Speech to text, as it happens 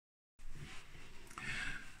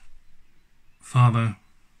Father,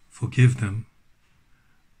 forgive them,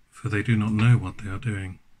 for they do not know what they are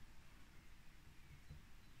doing.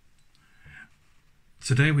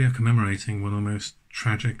 Today we are commemorating one of the most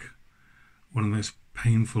tragic, one of the most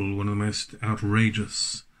painful, one of the most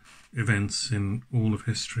outrageous events in all of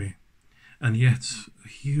history, and yet a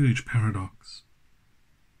huge paradox.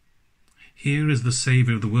 Here is the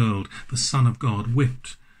Saviour of the world, the Son of God,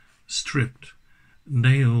 whipped, stripped,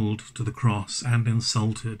 nailed to the cross and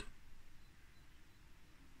insulted.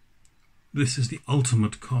 This is the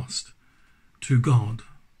ultimate cost to God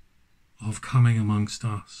of coming amongst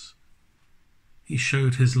us. He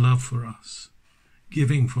showed his love for us,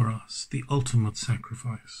 giving for us the ultimate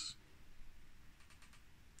sacrifice.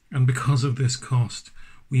 And because of this cost,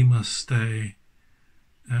 we must stay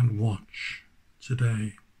and watch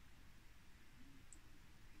today.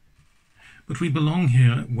 But we belong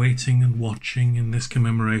here waiting and watching in this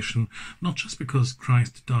commemoration, not just because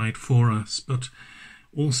Christ died for us, but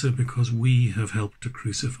also because we have helped to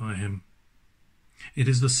crucify him. It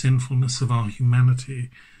is the sinfulness of our humanity,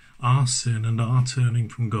 our sin and our turning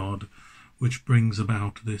from God, which brings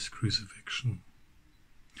about this crucifixion.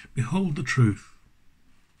 Behold the truth.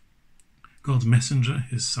 God's messenger,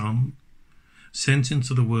 his Son, sent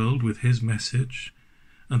into the world with his message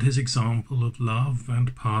and his example of love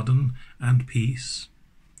and pardon and peace,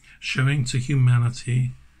 showing to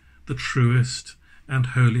humanity the truest and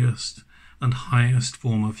holiest and highest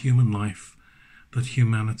form of human life that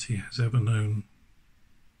humanity has ever known.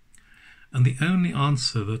 And the only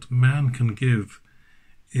answer that man can give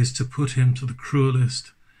is to put him to the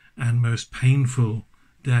cruelest and most painful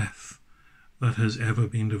death that has ever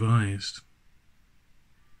been devised.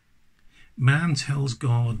 Man tells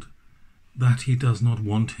God that he does not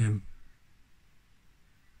want him.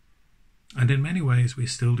 And in many ways we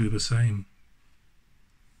still do the same.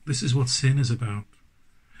 This is what sin is about,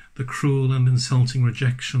 the cruel and insulting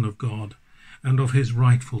rejection of God and of his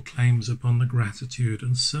rightful claims upon the gratitude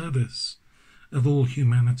and service of all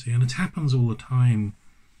humanity. And it happens all the time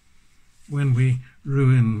when we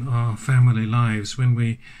ruin our family lives, when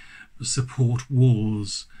we support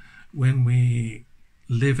wars, when we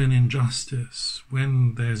live in injustice,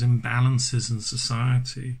 when there's imbalances in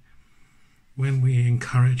society, when we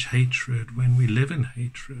encourage hatred, when we live in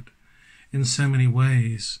hatred. In so many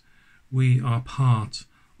ways, we are part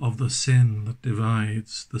of the sin that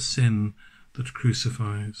divides, the sin that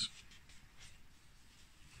crucifies.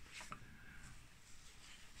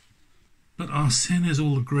 But our sin is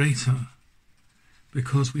all the greater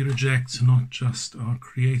because we reject not just our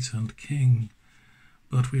Creator and King,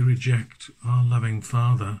 but we reject our loving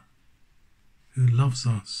Father who loves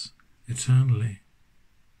us eternally.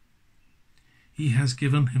 He has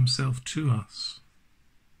given himself to us,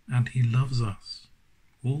 and he loves us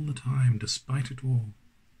all the time, despite it all.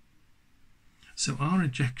 So our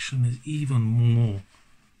rejection is even more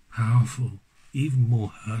powerful, even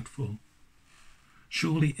more hurtful.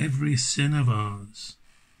 Surely every sin of ours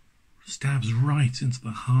stabs right into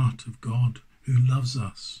the heart of God who loves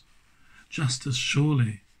us, just as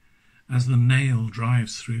surely as the nail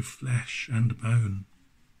drives through flesh and bone.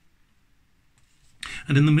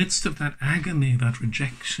 And in the midst of that agony, that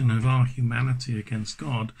rejection of our humanity against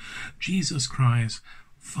God, Jesus cries,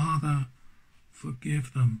 "Father,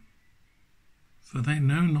 forgive them, for they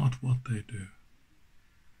know not what they do."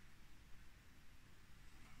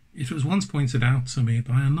 It was once pointed out to me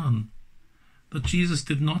by a nun that Jesus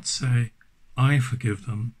did not say, "I forgive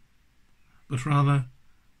them," but rather,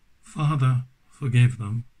 "Father, forgive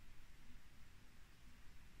them."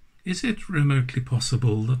 Is it remotely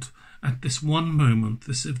possible that at this one moment,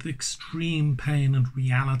 this of the extreme pain and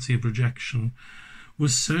reality of rejection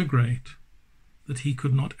was so great that he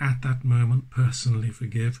could not at that moment personally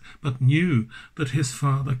forgive, but knew that his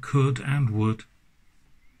Father could and would?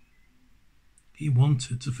 He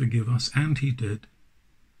wanted to forgive us, and he did.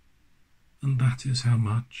 And that is how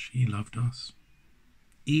much he loved us,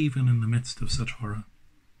 even in the midst of such horror.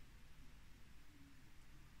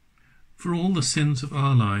 For all the sins of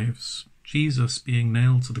our lives, Jesus being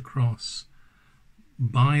nailed to the cross,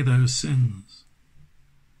 by those sins,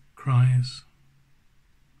 cries,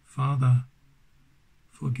 "Father,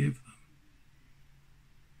 forgive them."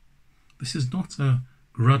 This is not a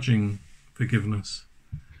grudging forgiveness.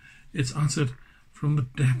 It's uttered from the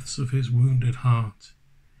depths of his wounded heart,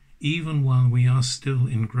 even while we are still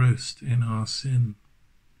engrossed in our sin.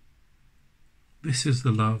 This is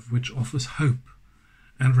the love which offers hope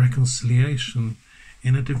and reconciliation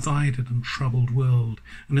in a divided and troubled world,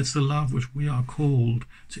 and it's the love which we are called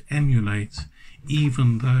to emulate,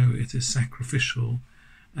 even though it is sacrificial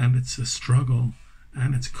and it's a struggle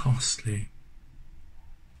and it's costly.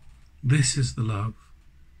 This is the love,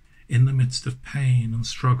 in the midst of pain and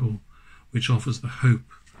struggle, which offers the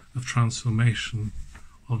hope of transformation,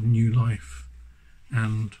 of new life,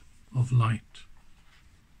 and of light.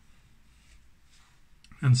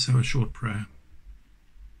 And so a short prayer.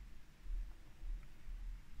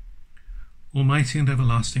 Almighty and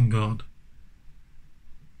everlasting God,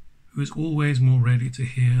 who is always more ready to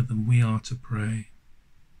hear than we are to pray,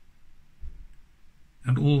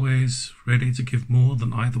 and always ready to give more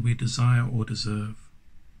than either we desire or deserve,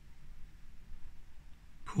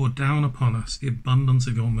 pour down upon us the abundance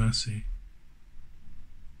of your mercy,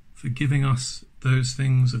 forgiving us those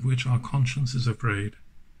things of which our conscience is afraid,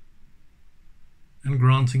 and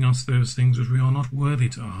granting us those things which we are not worthy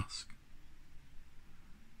to ask,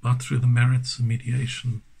 but through the merits and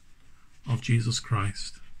mediation of Jesus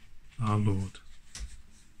Christ, our Lord.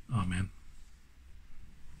 Amen.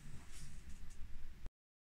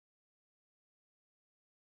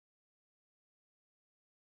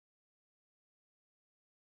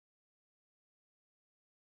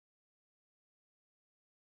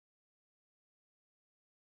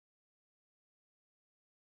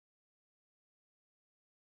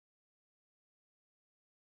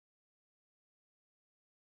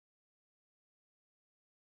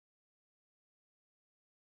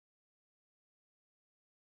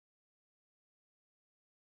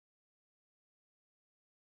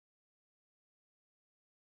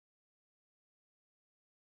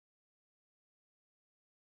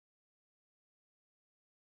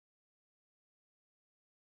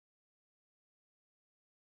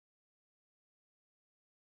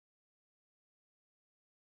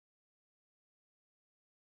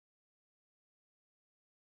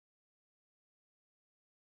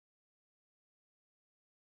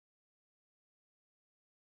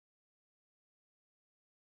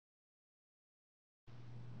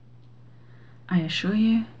 I assure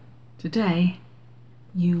you, today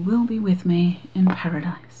you will be with me in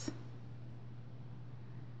paradise.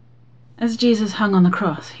 As Jesus hung on the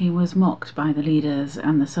cross, he was mocked by the leaders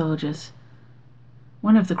and the soldiers.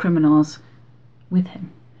 One of the criminals with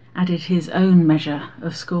him added his own measure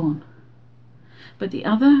of scorn. But the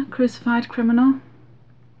other crucified criminal,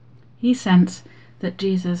 he sensed that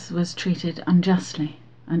Jesus was treated unjustly,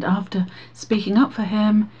 and after speaking up for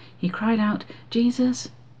him, he cried out,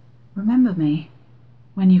 "Jesus, remember me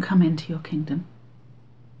when you come into your kingdom."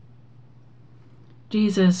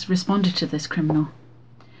 Jesus responded to this criminal,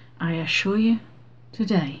 "I assure you,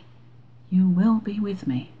 today you will be with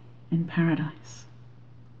me in paradise."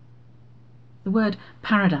 The word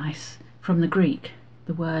paradise, from the Greek,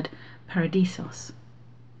 the word paradisos,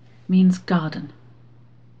 means garden.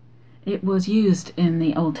 It was used in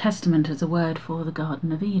the Old Testament as a word for the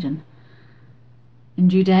Garden of Eden. In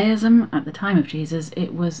Judaism, at the time of Jesus,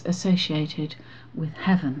 it was associated with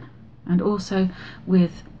heaven and also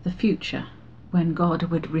with the future, when God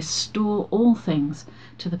would restore all things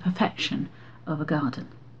to the perfection of a garden.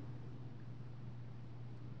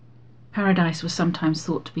 Paradise was sometimes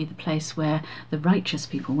thought to be the place where the righteous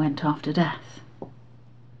people went after death.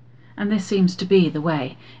 And this seems to be the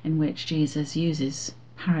way in which Jesus uses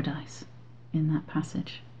paradise in that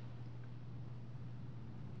passage.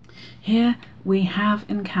 Here we have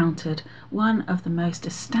encountered one of the most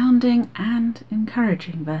astounding and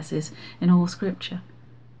encouraging verses in all Scripture.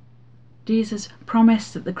 Jesus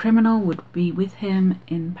promised that the criminal would be with him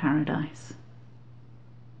in paradise.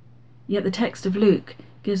 Yet the text of Luke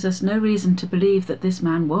gives us no reason to believe that this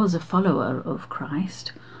man was a follower of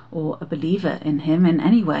Christ, or a believer in him in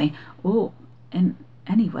any way, or in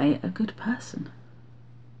any way a good person.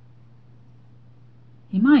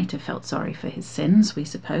 He might have felt sorry for his sins, we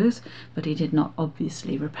suppose, but he did not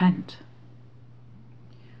obviously repent.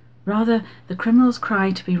 Rather, the criminal's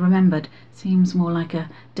cry to be remembered seems more like a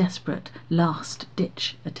desperate,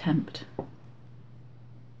 last-ditch attempt.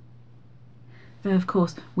 Though, of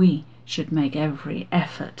course, we should make every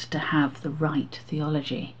effort to have the right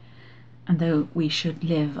theology, and though we should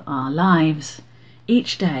live our lives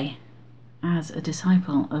each day as a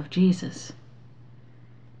disciple of Jesus,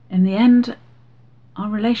 in the end, our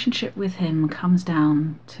relationship with him comes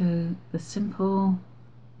down to the simple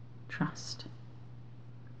trust.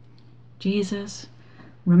 "Jesus,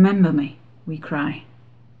 remember me," we cry.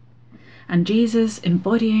 And Jesus,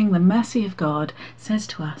 embodying the mercy of God, says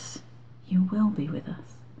to us, "You will be with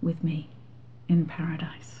us, with me, in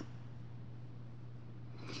paradise."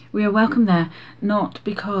 We are welcome there not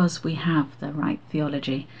because we have the right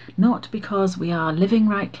theology, not because we are living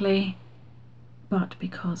rightly, but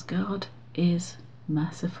because God is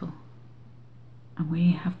merciful, and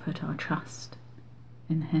we have put our trust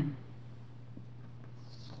in him.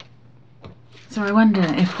 So I wonder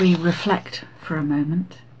if we reflect for a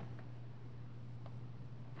moment,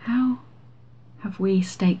 how have we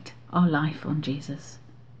staked our life on Jesus?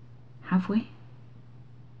 Have we?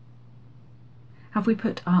 Have we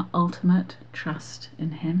put our ultimate trust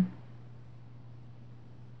in him?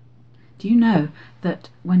 Do you know that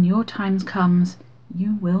when your time comes,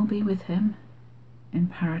 you will be with him in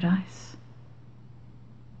paradise?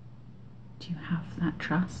 Do you have that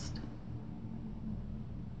trust?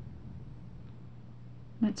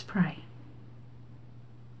 Let's pray.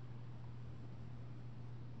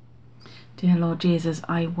 Dear Lord Jesus,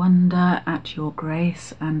 I wonder at your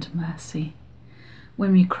grace and mercy.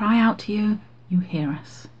 When we cry out to you, you hear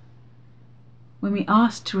us. When we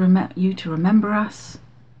ask you to remember us,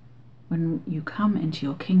 when you come into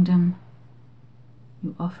your kingdom,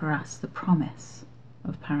 you offer us the promise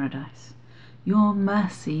of paradise. Your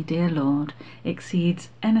mercy, dear Lord, exceeds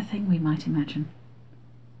anything we might imagine.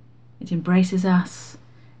 It embraces us,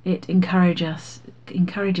 it encourages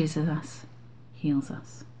us, heals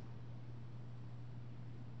us.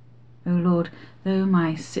 O Lord, though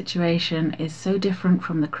my situation is so different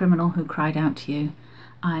from the criminal who cried out to you,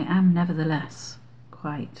 I am nevertheless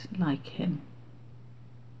quite like him.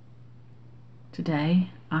 Today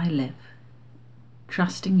I live,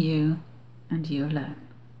 trusting you and you alone.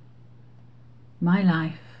 My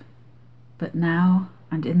life, but now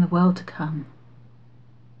and in the world to come,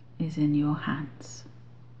 is in your hands.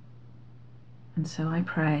 And so I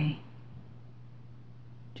pray,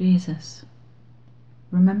 Jesus,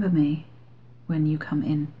 remember me when you come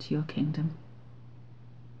into your kingdom.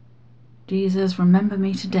 Jesus, remember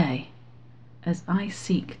me today as I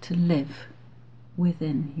seek to live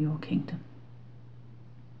within your kingdom.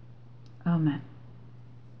 Amen.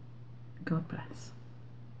 God bless.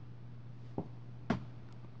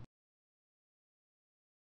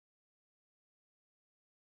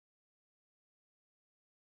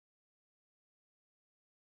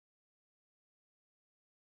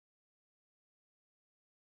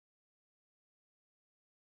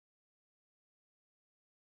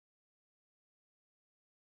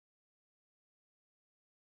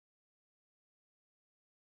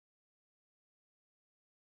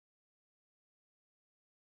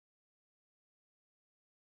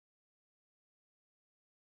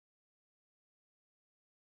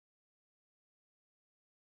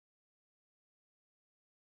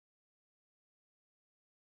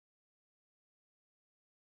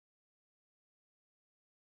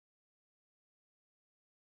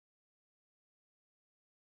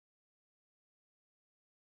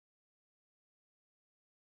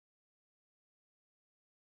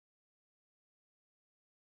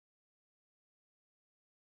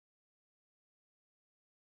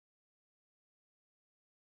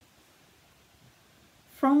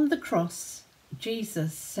 From the cross,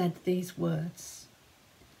 Jesus said these words,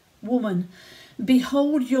 "Woman,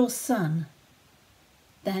 behold your son."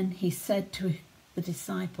 Then he said to the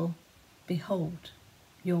disciple, "Behold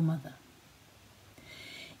your mother."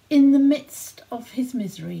 In the midst of his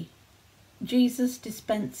misery, Jesus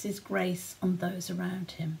dispenses grace on those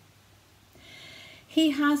around him.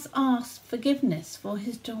 He has asked forgiveness for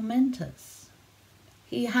his tormentors.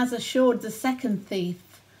 He has assured the second thief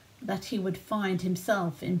that he would find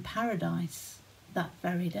himself in paradise that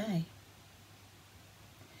very day.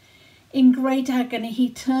 In great agony,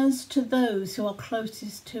 he turns to those who are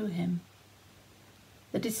closest to him,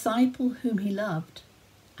 the disciple whom he loved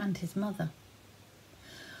and his mother.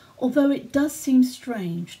 Although it does seem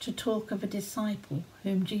strange to talk of a disciple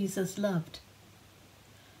whom Jesus loved,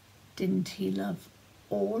 didn't he love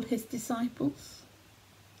all his disciples?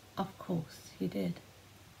 Of course he did.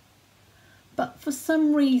 But for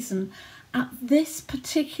some reason, at this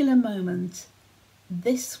particular moment,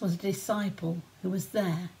 this was a disciple who was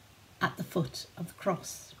there at the foot of the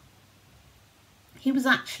cross. He was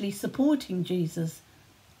actually supporting Jesus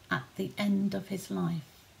at the end of his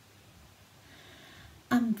life.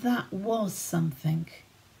 And that was something,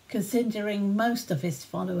 considering most of his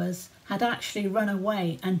followers had actually run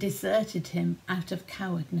away and deserted him out of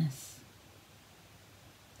cowardness.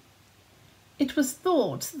 It was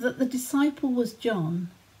thought that the disciple was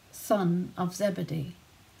John, son of Zebedee,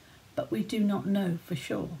 but we do not know for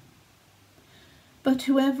sure. But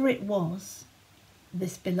whoever it was,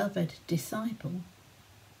 this beloved disciple,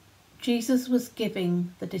 Jesus was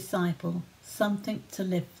giving the disciple something to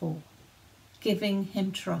live for, giving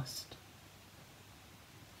him trust.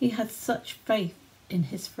 He had such faith in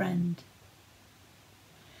his friend.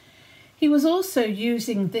 He was also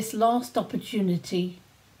using this last opportunity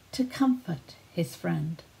to comfort his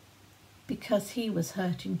friend, because he was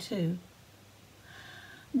hurting too.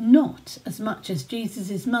 Not as much as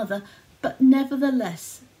Jesus' mother, but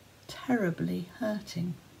nevertheless terribly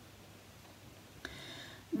hurting.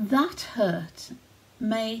 That hurt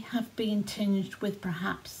may have been tinged with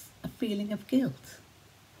perhaps a feeling of guilt.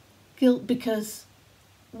 Guilt because,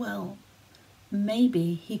 well,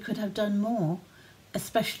 maybe he could have done more,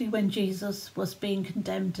 especially when Jesus was being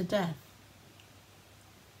condemned to death.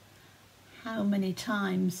 How many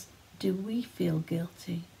times do we feel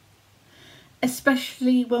guilty,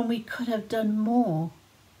 especially when we could have done more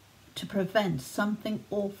to prevent something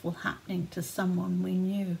awful happening to someone we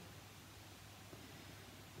knew?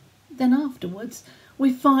 Then afterwards,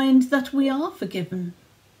 we find that we are forgiven,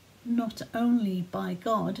 not only by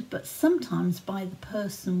God, but sometimes by the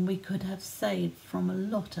person we could have saved from a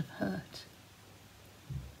lot of hurt.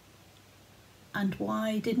 And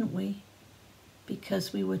why didn't we?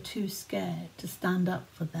 Because we were too scared to stand up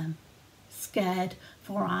for them, scared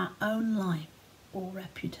for our own life or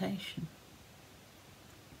reputation.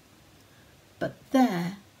 But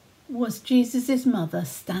there was Jesus' mother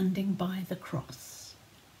standing by the cross.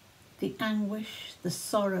 The anguish, the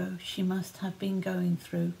sorrow she must have been going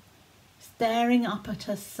through, staring up at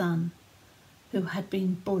her son who had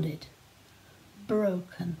been bullied,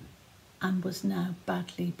 broken, and was now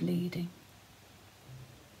badly bleeding.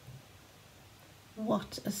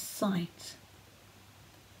 What a sight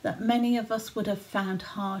that many of us would have found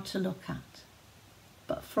hard to look at,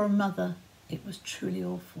 but for a mother it was truly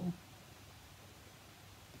awful.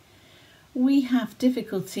 We have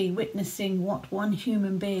difficulty witnessing what one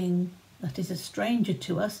human being that is a stranger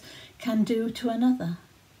to us can do to another.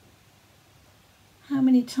 How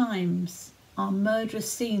many times are murderous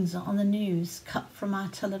scenes on the news cut from our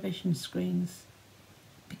television screens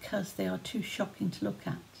because they are too shocking to look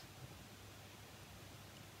at?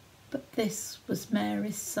 But this was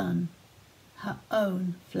Mary's son, her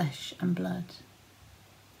own flesh and blood.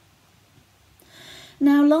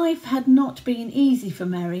 Now life had not been easy for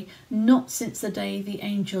Mary, not since the day the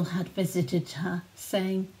angel had visited her,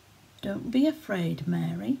 saying, "Don't be afraid,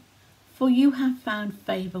 Mary, for you have found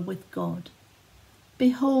favour with God.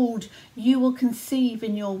 Behold, you will conceive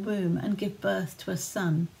in your womb and give birth to a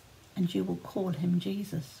son, and you will call him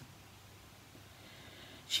Jesus."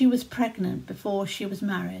 She was pregnant before she was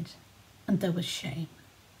married, and there was shame.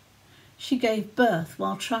 She gave birth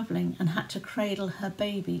while travelling and had to cradle her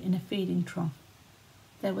baby in a feeding trough.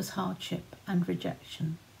 There was hardship and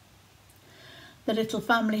rejection. The little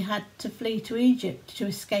family had to flee to Egypt to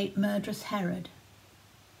escape murderous Herod.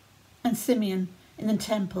 And Simeon, in the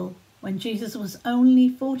temple, when Jesus was only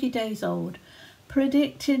 40 days old,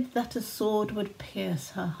 predicted that a sword would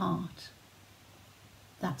pierce her heart.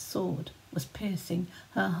 That sword was piercing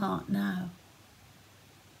her heart now.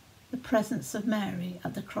 The presence of Mary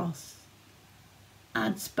at the cross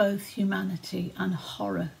adds both humanity and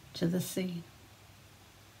horror to the scene.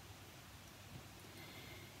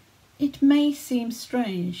 It may seem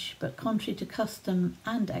strange, but contrary to custom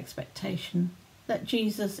and expectation, that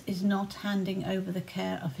Jesus is not handing over the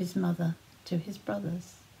care of his mother to his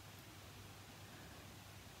brothers.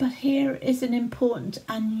 But here is an important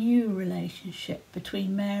and new relationship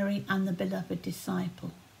between Mary and the beloved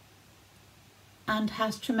disciple, and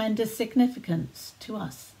has tremendous significance to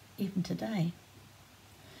us even today.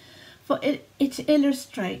 For it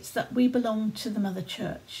illustrates that we belong to the Mother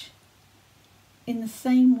Church. In the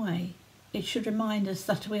same way, it should remind us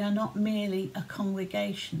that we are not merely a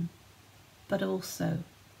congregation, but also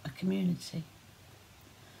a community.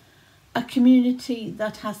 A community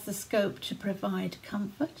that has the scope to provide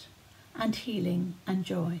comfort and healing and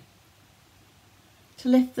joy, to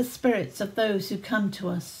lift the spirits of those who come to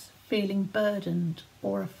us feeling burdened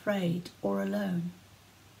or afraid or alone.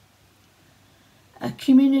 A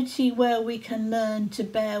community where we can learn to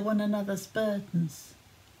bear one another's burdens,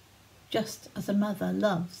 just as a mother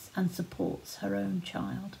loves and supports her own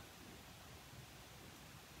child.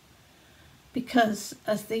 Because,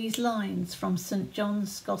 as these lines from St.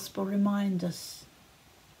 John's Gospel remind us,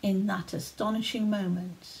 in that astonishing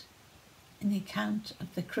moment, in the account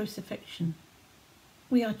of the crucifixion,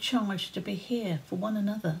 we are charged to be here for one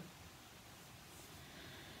another.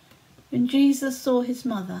 When Jesus saw his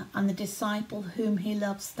mother and the disciple whom he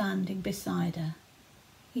loved standing beside her,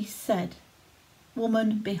 he said,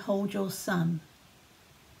 "Woman, behold your son."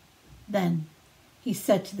 Then he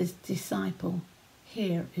said to this disciple,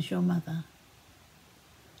 "Here is your mother."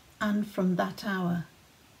 And from that hour,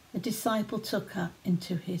 the disciple took her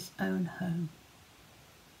into his own home.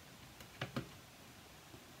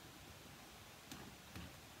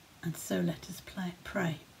 And so let us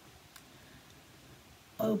pray.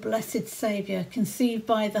 O blessed Saviour, conceived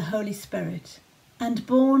by the Holy Spirit and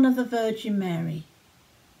born of the Virgin Mary,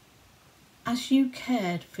 As you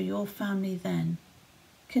cared for your family then,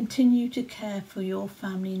 continue to care for your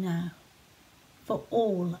family now, for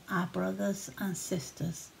all our brothers and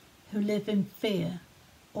sisters who live in fear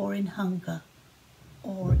or in hunger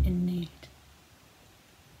or in need.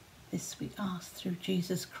 This we ask through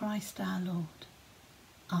Jesus Christ our Lord.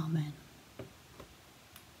 Amen.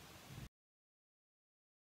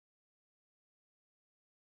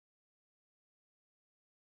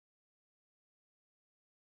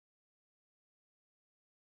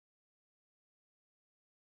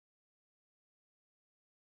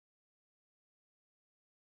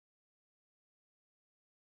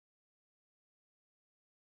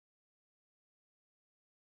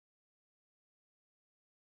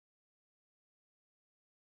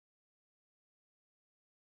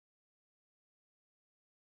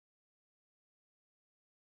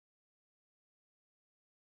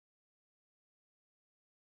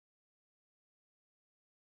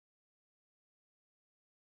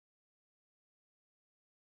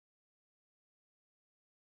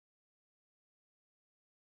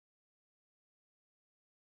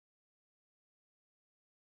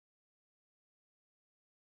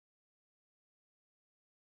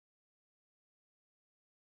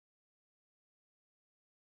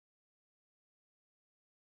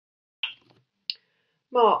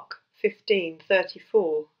 Mark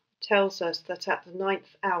 15:34 tells us that at the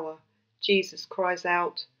 9th hour Jesus cries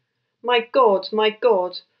out, my God,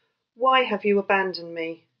 why have you abandoned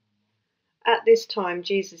me?" At this time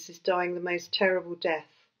Jesus is dying the most terrible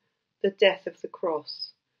death, the death of the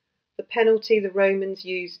cross, the penalty the Romans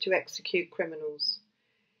used to execute criminals.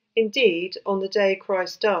 Indeed, on the day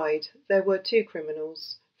Christ died, there were two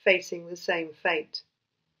criminals facing the same fate.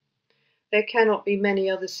 There cannot be many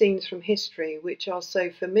other scenes from history which are so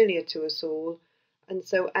familiar to us all and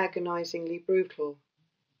so agonizingly brutal.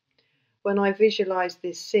 When I visualize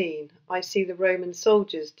this scene, I see the Roman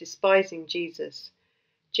soldiers despising Jesus,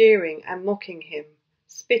 jeering and mocking him,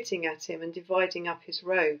 spitting at him and dividing up his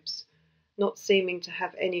robes, not seeming to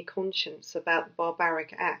have any conscience about the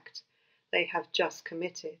barbaric act they have just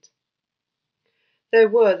committed. There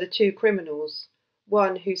were the two criminals,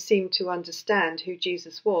 one who seemed to understand who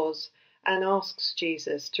Jesus was and asks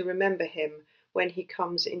Jesus to remember him when he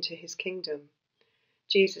comes into his kingdom.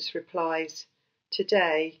 Jesus replies,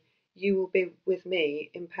 "Today you will be with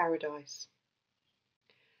me in paradise."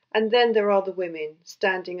 And then there are the women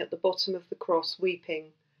standing at the bottom of the cross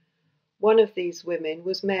weeping. One of these women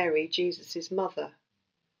was Mary, Jesus' mother.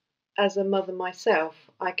 As a mother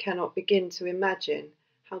myself, I cannot begin to imagine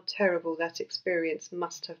how terrible that experience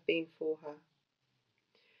must have been for her.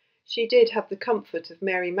 She did have the comfort of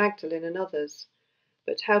Mary Magdalene and others,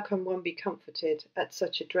 but how can one be comforted at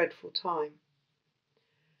such a dreadful time?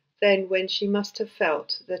 Then, when she must have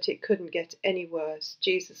felt that it couldn't get any worse,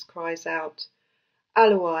 Jesus cries out,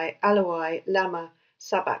 "Eloi, Eloi, lama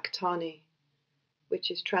sabachthani," which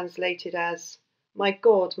is translated as, my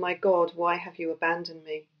God, why have you abandoned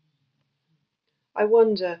me?" I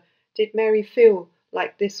wonder, did Mary feel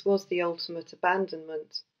like this was the ultimate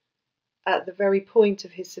abandonment? At the very point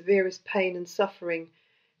of his severest pain and suffering,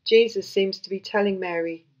 Jesus seems to be telling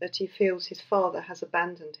Mary that he feels his Father has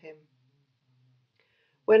abandoned him.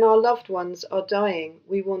 When our loved ones are dying,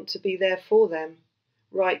 we want to be there for them,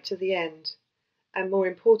 right to the end, and more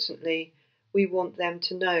importantly, we want them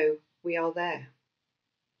to know we are there.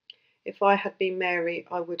 If I had been Mary,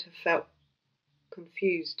 I would have felt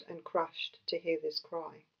confused and crushed to hear this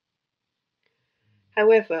cry.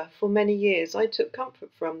 However, for many years I took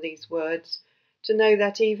comfort from these words, to know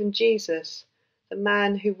that even Jesus, the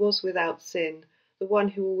man who was without sin, the one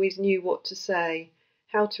who always knew what to say,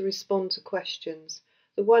 how to respond to questions,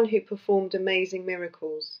 the one who performed amazing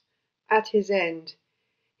miracles, at his end,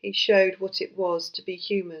 he showed what it was to be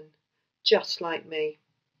human, just like me.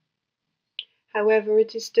 However,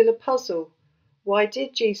 it is still a puzzle. Why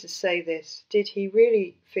did Jesus say this? Did he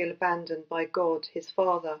really feel abandoned by God, his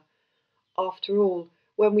Father? After all,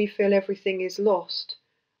 when we feel everything is lost,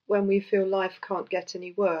 when we feel life can't get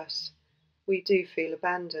any worse, we do feel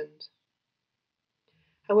abandoned.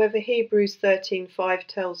 However, Hebrews 13:5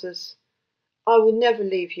 tells us, "I will never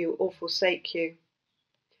leave you or forsake you."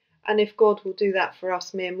 And if God will do that for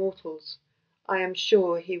us mere mortals, I am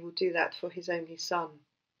sure he will do that for his only Son.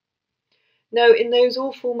 No, in those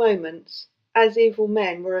awful moments, as evil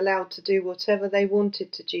men were allowed to do whatever they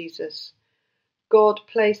wanted to Jesus, God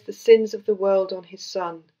placed the sins of the world on his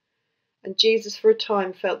Son, and Jesus for a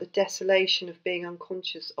time felt the desolation of being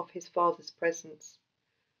unconscious of his Father's presence.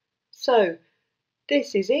 So,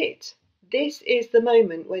 this is it. This is the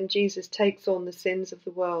moment when Jesus takes on the sins of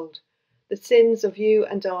the world, the sins of you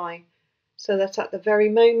and I, so that at the very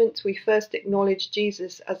moment we first acknowledge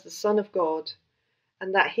Jesus as the Son of God,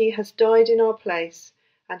 and that he has died in our place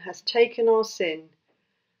and has taken our sin,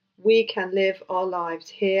 we can live our lives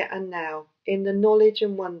here and now in the knowledge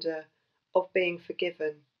and wonder of being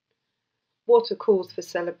forgiven. What a cause for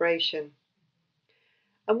celebration.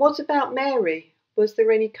 And what about Mary? Was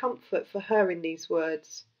there any comfort for her in these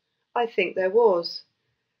words? I think there was.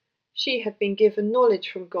 She had been given knowledge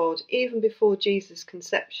from God even before Jesus'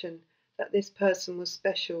 conception that this person was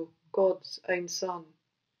special, God's own son.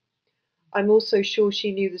 I'm also sure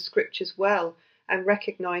she knew the scriptures well and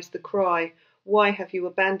recognised the cry, "Why have you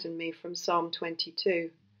abandoned me?" from Psalm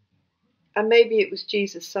 22. And maybe it was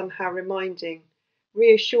Jesus somehow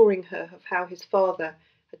reassuring her of how his Father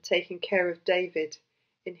had taken care of David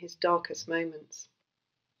in his darkest moments.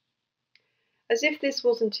 As if this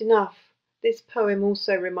wasn't enough, this poem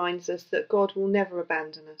also reminds us that God will never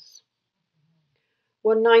abandon us.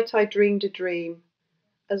 One night I dreamed a dream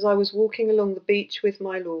as I was walking along the beach with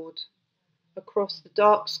my Lord. Across the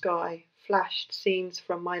dark sky flashed scenes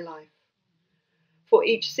from my life. For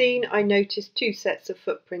each scene I noticed 2 sets of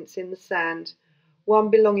footprints in the sand, one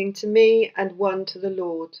belonging to me and one to the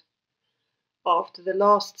Lord. After the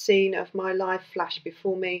last scene of my life flashed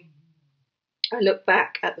before me, I looked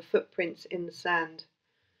back at the footprints in the sand.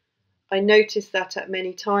 I noticed that at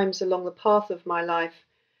many times along the path of my life,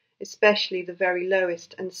 especially the very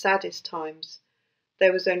lowest and saddest times,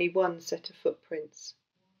 there was only one set of footprints.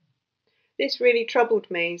 This really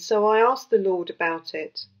troubled me, so I asked the Lord about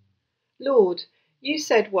it. Lord, you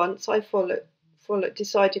said once I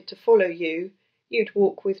decided to follow you, you'd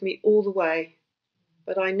walk with me all the way.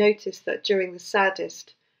 But I noticed that during the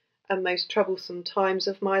saddest and most troublesome times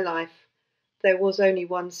of my life, there was only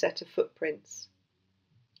one set of footprints.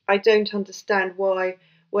 I don't understand why,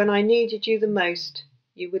 when I needed you the most,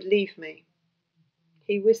 you would leave me.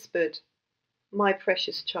 He whispered, "My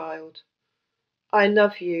precious child, I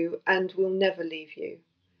love you and will never leave you.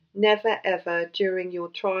 Never ever during your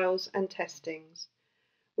trials and testings.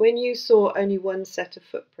 When you saw only one set of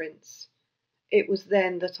footprints, it was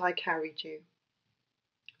then that I carried you."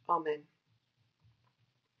 Amen.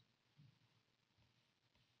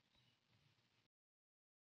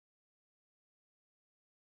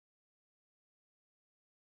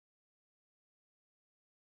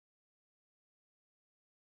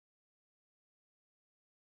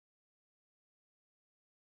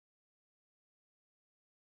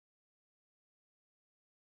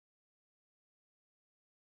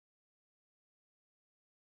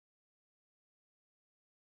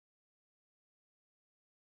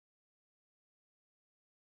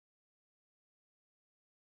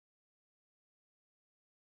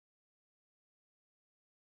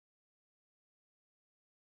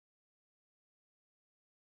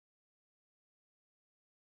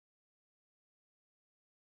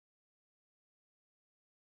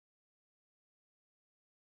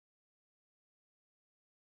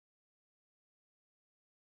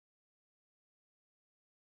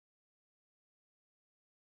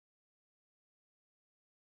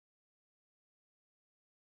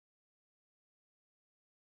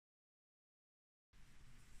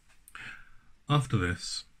 After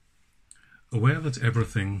this, aware that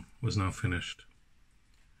everything was now finished,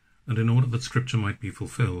 and in order that Scripture might be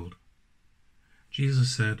fulfilled,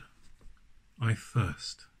 Jesus said, "I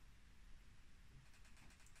thirst."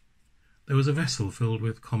 There was a vessel filled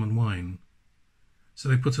with common wine, so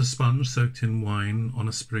they put a sponge soaked in wine on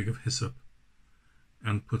a sprig of hyssop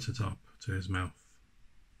and put it up to his mouth.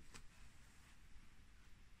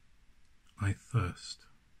 I thirst.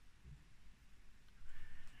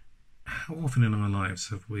 How often in our lives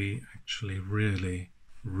have we actually really,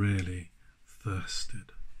 really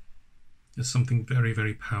thirsted? There's something very,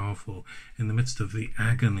 very powerful in the midst of the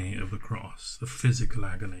agony of the cross, the physical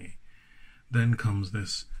agony. Then comes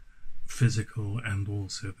this physical and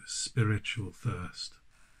also the spiritual thirst.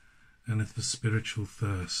 And if the spiritual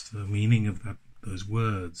thirst, the meaning of those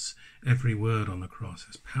words, every word on the cross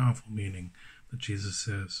has powerful meaning that Jesus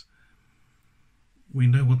says. We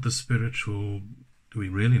know what the spiritual, do we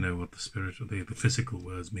really know what the spiritual, the physical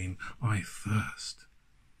words mean? I thirst.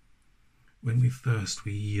 When we thirst,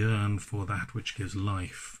 we yearn for that which gives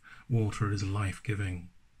life. Water is life-giving.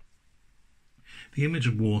 The image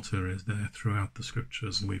of water is there throughout the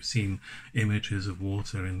scriptures, and we've seen images of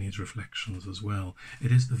water in these reflections as well.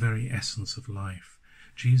 It is the very essence of life.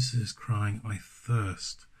 Jesus is crying, I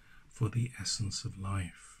thirst for the essence of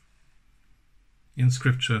life. In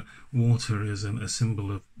scripture, water is a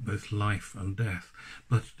symbol of both life and death,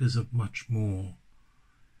 but it is of much more.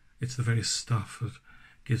 It's the very stuff that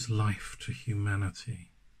gives life to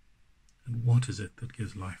humanity. And what is it that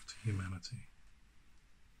gives life to humanity?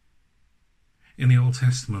 In the Old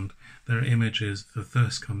Testament, there are images, the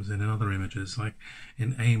thirst comes in other images, like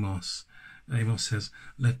in Amos. Amos says,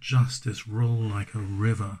 "Let justice roll like a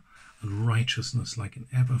river, and righteousness like an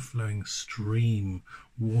ever-flowing stream,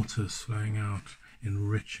 waters flowing out,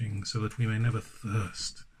 enriching, so that we may never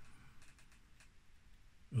thirst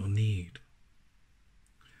or need."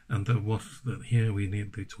 And that here we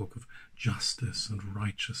need the talk of justice and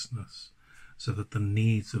righteousness, so that the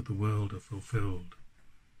needs of the world are fulfilled.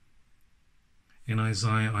 In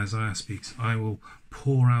Isaiah speaks, "I will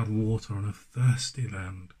pour out water on a thirsty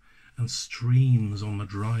land and streams on the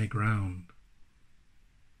dry ground."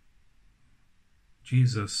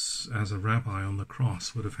 Jesus, as a rabbi on the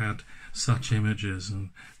cross, would have had such images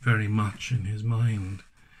and very much in his mind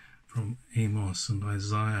from Amos and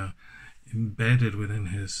Isaiah, embedded within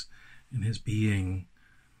his being.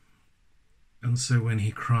 And so when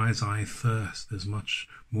he cries, "I thirst," there's much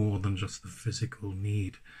more than just the physical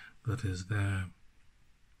need that is there.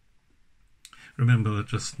 Remember that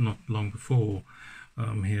just not long before,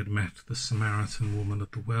 he had met the Samaritan woman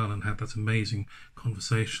at the well and had that amazing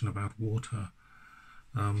conversation about water.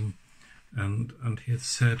 And he had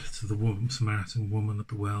said to the Samaritan woman at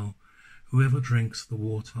the well, "Whoever drinks the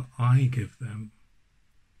water I give them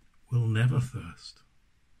will never thirst.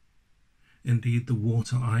 Indeed, the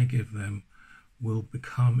water I give them will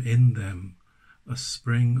become in them a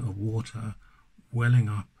spring of water welling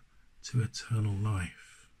up to eternal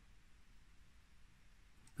life."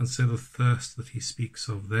 And so the thirst that he speaks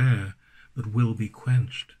of there, that will be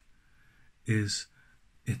quenched, is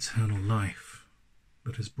eternal life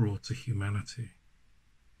that is brought to humanity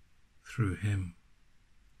through him.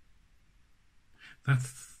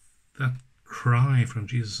 That cry from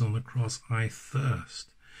Jesus on the cross, "I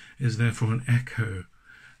thirst," is therefore an echo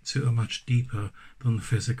to a much deeper than the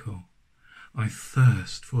physical. I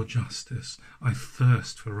thirst for justice. I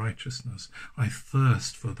thirst for righteousness. I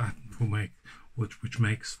thirst for that which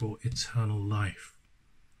makes for eternal life.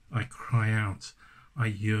 I cry out. I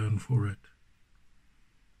yearn for it.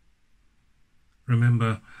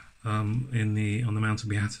 Remember on the Mount of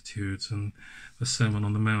Beatitudes and the Sermon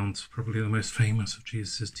on the Mount, probably the most famous of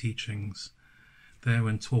Jesus' teachings, there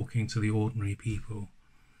when talking to the ordinary people,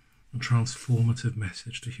 a transformative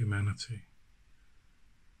message to humanity.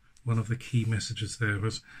 One of the key messages there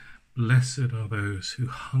was, "Blessed are those who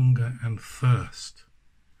hunger and thirst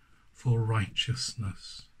for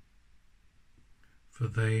righteousness, for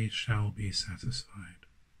they shall be satisfied."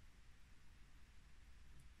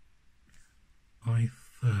 I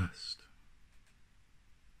thirst.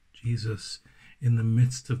 Jesus, in the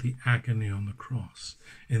midst of the agony on the cross,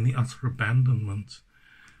 in the utter abandonment,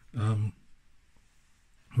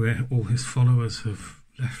 where all his followers have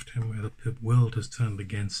left him, where the world has turned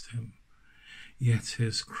against him, yet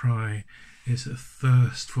his cry is a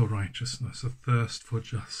thirst for righteousness, a thirst for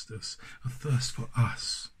justice, a thirst for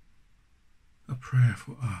us, a prayer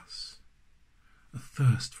for us, a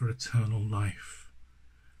thirst for eternal life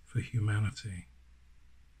for humanity.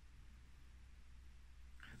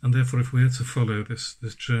 And therefore, if we are to follow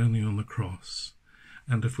this journey on the cross,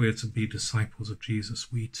 and if we are to be disciples of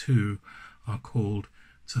Jesus, we too are called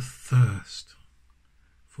to thirst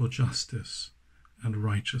for justice and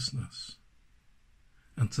righteousness,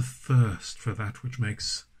 and to thirst for that which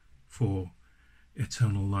makes for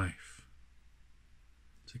eternal life,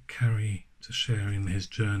 to share in his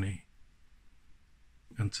journey,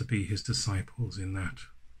 and to be his disciples in that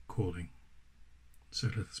calling. So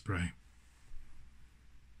let us pray.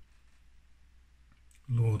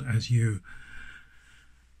 Lord, as you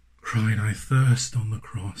cried, "I thirst" on the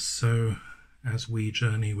cross, so as we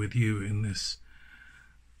journey with you in this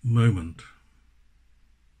moment,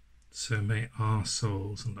 so may our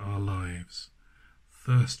souls and our lives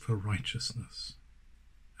thirst for righteousness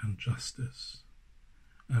and justice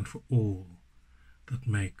and for all that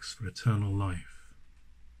makes for eternal life.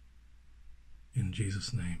 In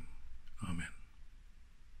Jesus' name, Amen.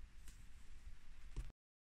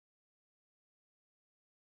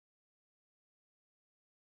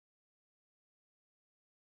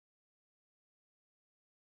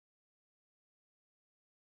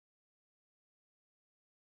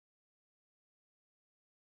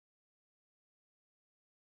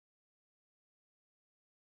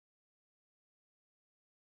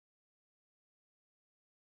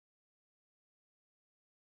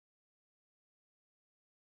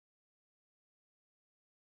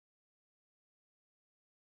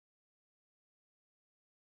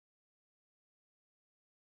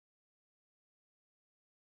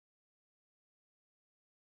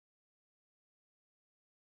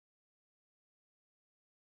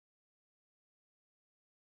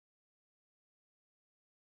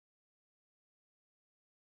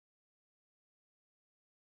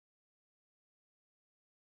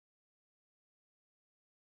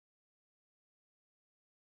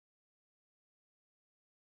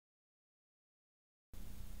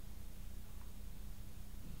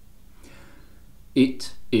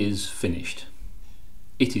 It is finished.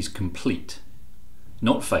 It is complete.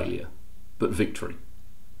 Not failure, but victory.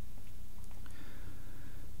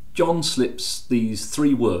 John slips these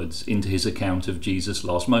 3 words into his account of Jesus'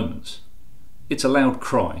 last moments. It's a loud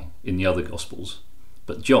cry in the other Gospels,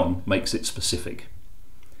 but John makes it specific.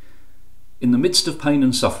 In the midst of pain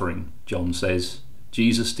and suffering, John says,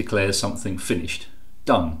 Jesus declares something finished,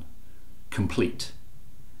 done, complete.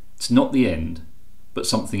 It's not the end, but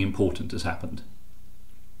something important has happened.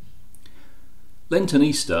 Lent and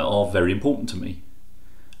Easter are very important to me,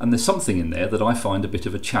 and there's something in there that I find a bit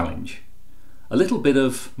of a challenge, a little bit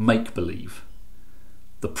of make-believe.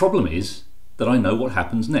 The problem is that I know what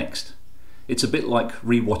happens next. It's a bit like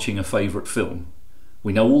rewatching a favourite film.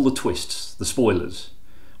 We know all the twists, the spoilers.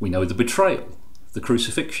 We know the betrayal, the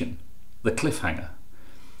crucifixion, the cliffhanger.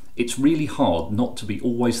 It's really hard not to be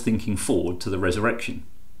always thinking forward to the resurrection.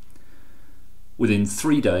 Within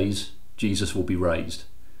 3 days, Jesus will be raised.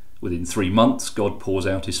 Within 3 months, God pours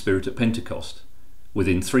out his Spirit at Pentecost.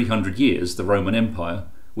 Within 300 years, the Roman Empire,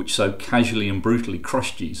 which so casually and brutally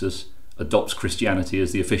crushed Jesus, adopts Christianity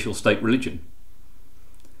as the official state religion.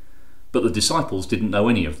 But the disciples didn't know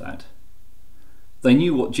any of that. They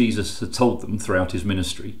knew what Jesus had told them throughout his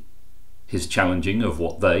ministry, his challenging of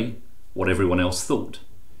what everyone else thought.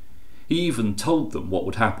 He even told them what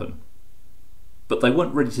would happen. But they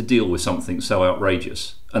weren't ready to deal with something so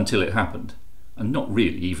outrageous until it happened, and not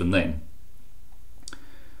really even then.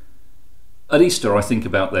 At Easter, I think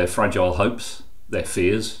about their fragile hopes, their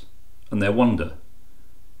fears, and their wonder.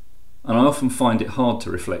 And I often find it hard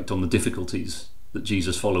to reflect on the difficulties that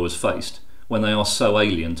Jesus' followers faced when they are so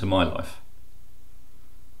alien to my life.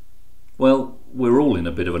 Well, we're all in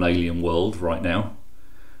a bit of an alien world right now,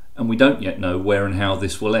 and we don't yet know where and how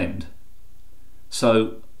this will end.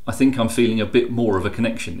 So I think I'm feeling a bit more of a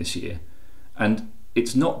connection this year, and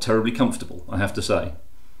it's not terribly comfortable, I have to say.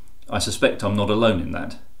 I suspect I'm not alone in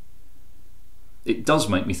that. It does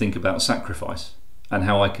make me think about sacrifice and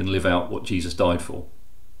how I can live out what Jesus died for.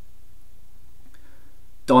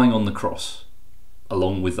 Dying on the cross,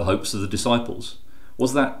 along with the hopes of the disciples,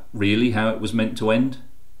 was that really how it was meant to end?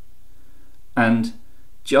 And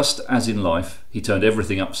just as in life he turned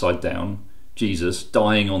everything upside down, Jesus,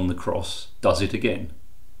 dying on the cross, does it again.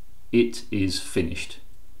 It is finished.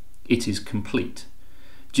 It is complete.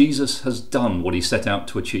 Jesus has done what he set out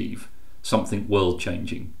to achieve, something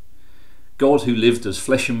world-changing. God, who lived as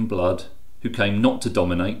flesh and blood, who came not to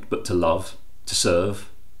dominate but to love, to serve,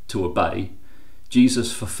 to obey,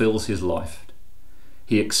 Jesus fulfills his life.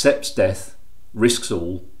 He accepts death, risks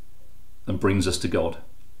all, and brings us to God.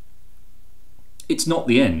 It's not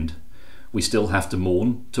the end. We still have to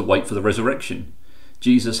mourn, to wait for the resurrection.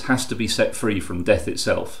 Jesus has to be set free from death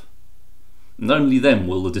itself. And only then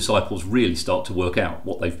will the disciples really start to work out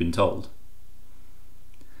what they've been told.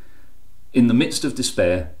 In the midst of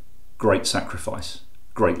despair, great sacrifice,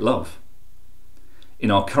 great love.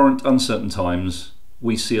 In our current uncertain times,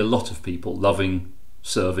 we see a lot of people loving,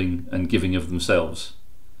 serving, and giving of themselves.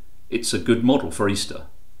 It's a good model for Easter.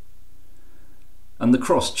 And the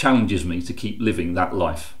cross challenges me to keep living that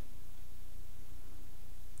life.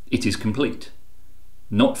 It is complete.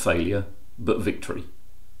 Not failure, but victory.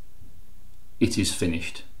 It is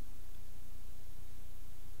finished.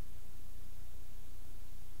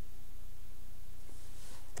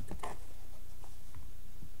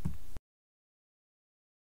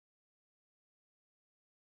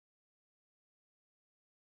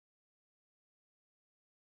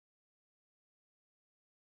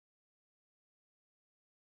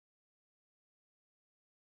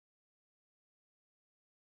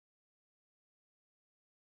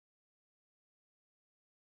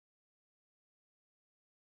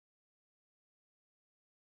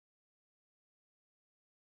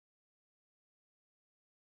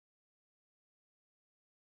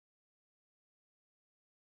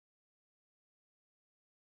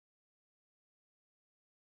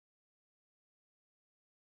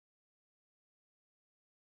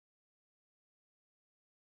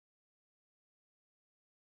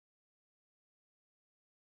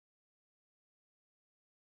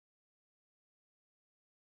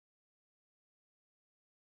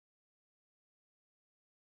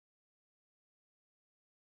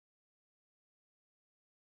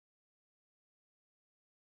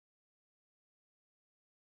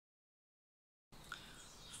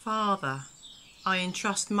 Father, I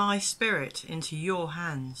entrust my spirit into your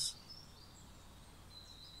hands.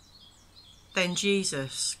 Then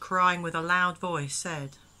Jesus, crying with a loud voice,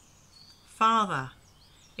 said, Father,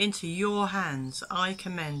 into your hands I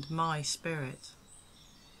commend my spirit.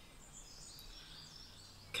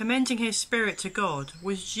 Commending his spirit to God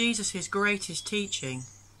was Jesus' greatest teaching.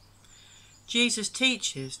 Jesus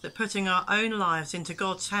teaches that putting our own lives into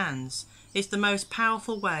God's hands is the most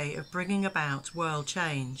powerful way of bringing about world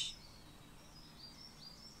change.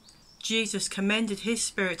 Jesus commended his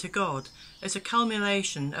spirit to God as a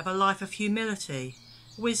culmination of a life of humility,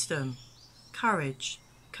 wisdom, courage,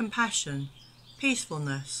 compassion,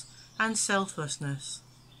 peacefulness, and selflessness.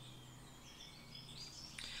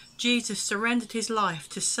 Jesus surrendered his life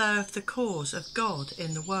to serve the cause of God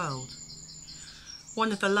in the world.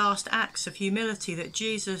 One of the last acts of humility that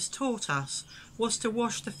Jesus taught us was to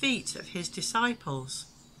wash the feet of his disciples.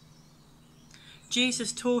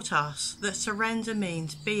 Jesus taught us that surrender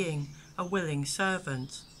means being a willing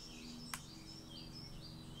servant.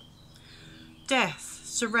 Death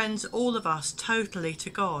surrenders all of us totally to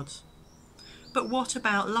God. But what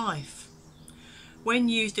about life? When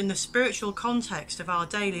used in the spiritual context of our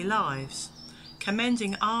daily lives,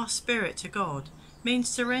 commending our spirit to God means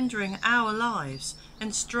surrendering our lives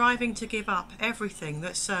and striving to give up everything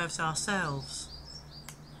that serves ourselves.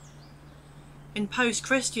 In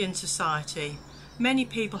post-Christian society, many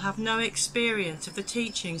people have no experience of the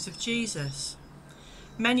teachings of Jesus.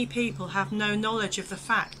 Many people have no knowledge of the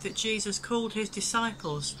fact that Jesus called his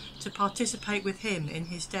disciples to participate with him in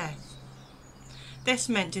his death. This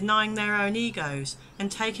meant denying their own egos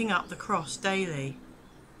and taking up the cross daily.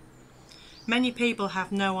 Many people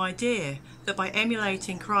have no idea that by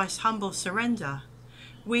emulating Christ's humble surrender,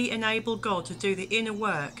 we enable God to do the inner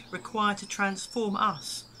work required to transform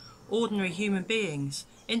us, ordinary human beings,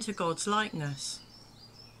 into God's likeness.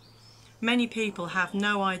 Many people have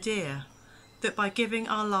no idea that by giving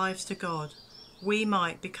our lives to God, we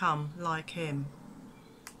might become like him.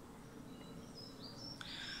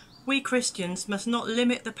 We Christians must not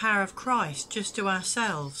limit the power of Christ just to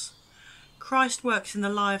ourselves. Christ works in the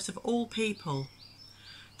lives of all people.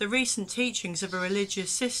 The recent teachings of a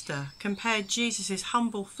religious sister compared Jesus'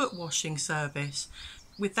 humble foot washing service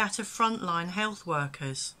with that of frontline health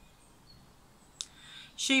workers.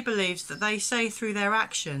 She believes that they say through their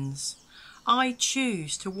actions, "I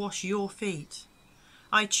choose to wash your feet.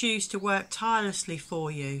 I choose to work tirelessly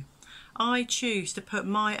for you. I choose to put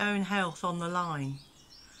my own health on the line.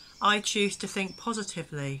 I choose to think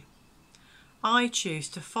positively. I choose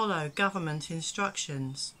to follow government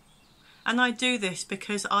instructions. And I do this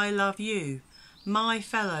because I love you, my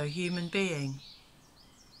fellow human being."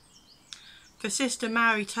 For Sister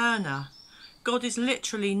Mary Turner, God is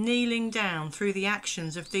literally kneeling down through the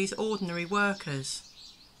actions of these ordinary workers.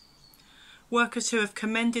 Workers who have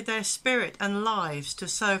commended their spirit and lives to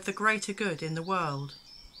serve the greater good in the world.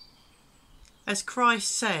 As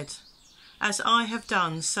Christ said, "As I have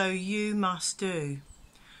done, so you must do."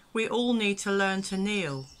 We all need to learn to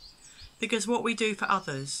kneel, because what we do for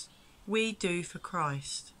others, we do for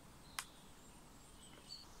Christ.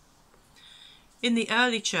 In the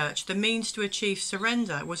early church, the means to achieve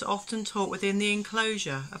surrender was often taught within the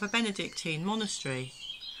enclosure of a Benedictine monastery.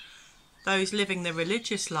 Those living the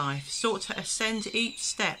religious life sought to ascend each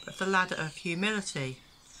step of the ladder of humility.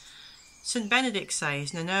 St. Benedict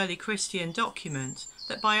says in an early Christian document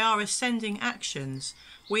that by our ascending actions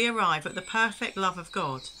we arrive at the perfect love of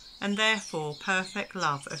God and therefore perfect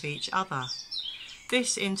love of each other.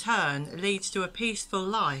 This in turn leads to a peaceful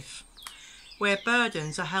life where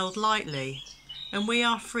burdens are held lightly and we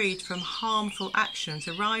are freed from harmful actions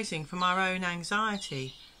arising from our own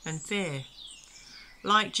anxiety and fear.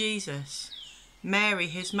 Like Jesus, Mary,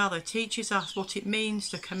 his mother, teaches us what it means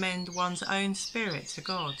to commend one's own spirit to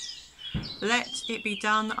God. "Let it be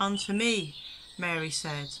done unto me," Mary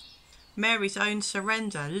said. Mary's own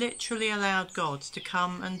surrender literally allowed God to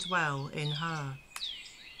come and dwell in her.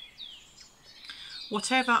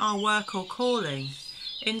 Whatever our work or calling,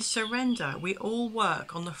 in surrender we all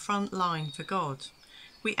work on the front line for God.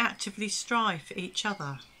 We actively strive for each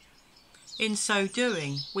other. In so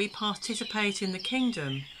doing, we participate in the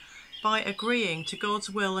kingdom by agreeing to God's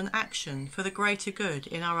will and action for the greater good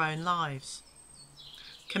in our own lives.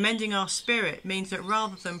 Commending our spirit means that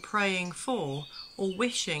rather than praying for or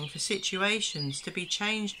wishing for situations to be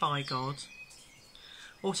changed by God,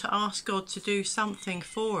 or to ask God to do something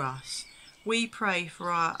for us, we pray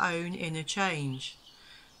for our own inner change.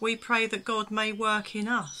 We pray that God may work in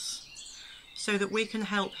us, so that we can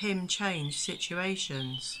help him change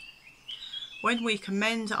situations. When we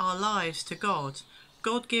commend our lives to God,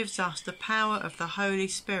 God gives us the power of the Holy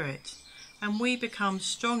Spirit, and we become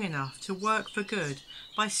strong enough to work for good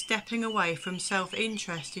by stepping away from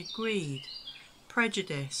self-interested greed,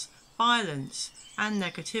 prejudice, violence, and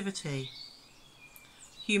negativity.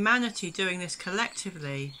 Humanity doing this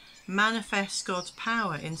collectively manifests God's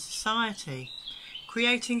power in society,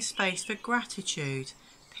 creating space for gratitude,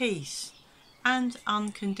 peace, and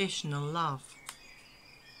unconditional love.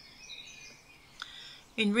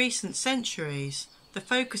 In recent centuries, the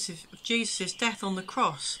focus of Jesus' death on the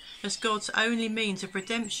cross as God's only means of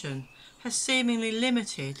redemption has seemingly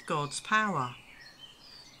limited God's power.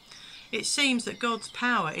 It seems that God's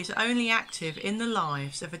power is only active in the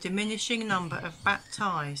lives of a diminishing number of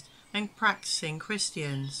baptized and practicing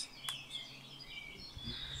Christians.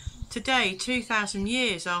 Today, 2,000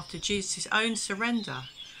 years after Jesus' own surrender,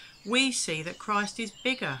 we see that Christ is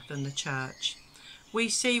bigger than the church. We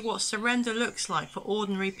see what surrender looks like for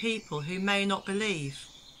ordinary people who may not believe.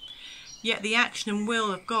 Yet the action and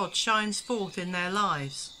will of God shines forth in their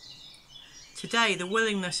lives. Today, the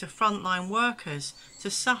willingness of frontline workers to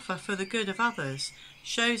suffer for the good of others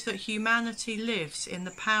shows that humanity lives in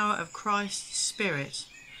the power of Christ's Spirit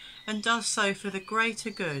and does so for the greater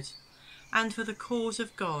good and for the cause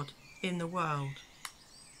of God in the world.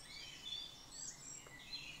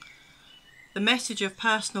 The message of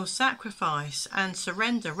personal sacrifice and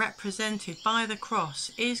surrender represented by the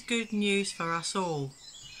cross is good news for us all.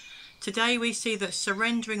 Today we see that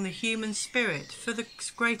surrendering the human spirit for the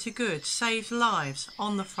greater good saves lives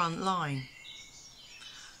on the front line.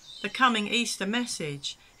 The coming Easter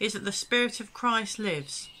message is that the Spirit of Christ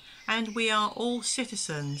lives and we are all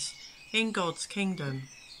citizens in God's kingdom.